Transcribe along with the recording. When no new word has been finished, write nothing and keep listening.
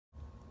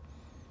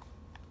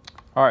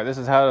All right, this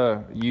is how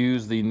to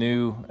use the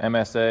new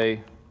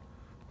MSA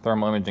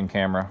thermal imaging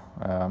camera.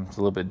 It's a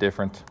little bit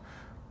different.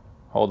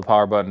 Hold the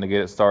power button to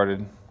get it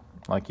started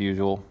like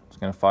usual. It's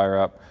going to fire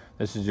up.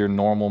 This is your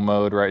normal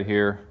mode right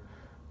here.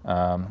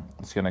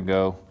 It's going to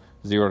go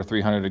 0 to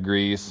 300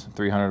 degrees.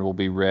 300 will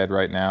be red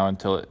right now and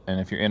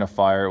if you're in a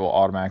fire, it will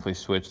automatically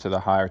switch to the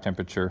higher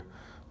temperature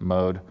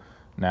mode.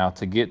 Now,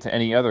 to get to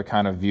any other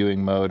kind of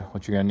viewing mode,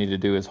 what you're going to need to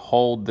do is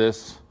hold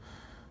this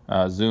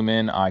zoom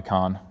in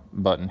icon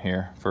button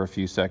here for a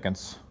few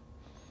seconds.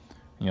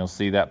 And you'll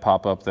see that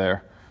pop up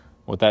there.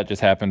 What that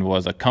just happened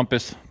was a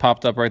compass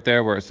popped up right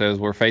there where it says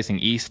we're facing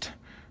east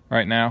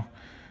right now.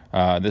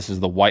 This is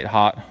the white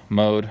hot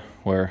mode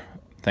where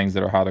things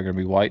that are hot are going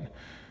to be white.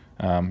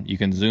 You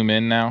can zoom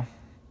in now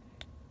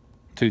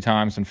 2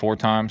 times and 4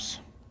 times.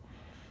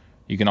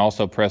 You can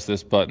also press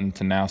this button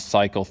to now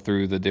cycle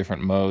through the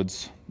different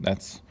modes.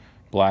 That's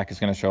black is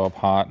going to show up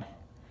hot.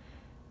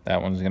 That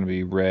one's going to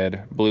be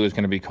red. Blue is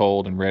going to be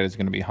cold, and red is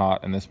going to be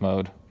hot in this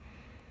mode.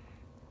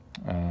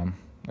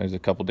 There's a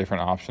couple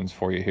different options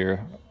for you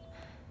here.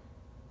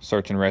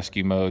 Search and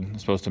rescue mode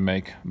is supposed to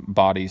make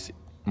bodies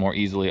more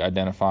easily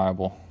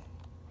identifiable.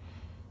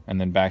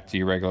 And then back to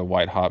your regular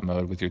white hot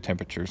mode with your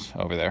temperatures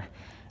over there.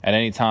 At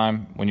any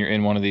time when you're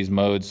in one of these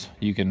modes,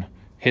 you can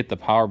hit the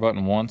power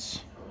button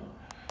once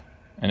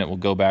and it will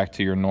go back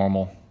to your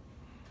normal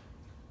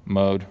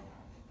mode.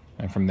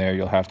 And from there,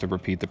 you'll have to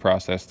repeat the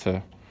process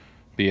to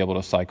be able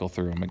to cycle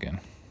through them again.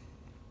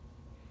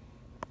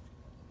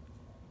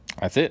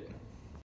 That's it.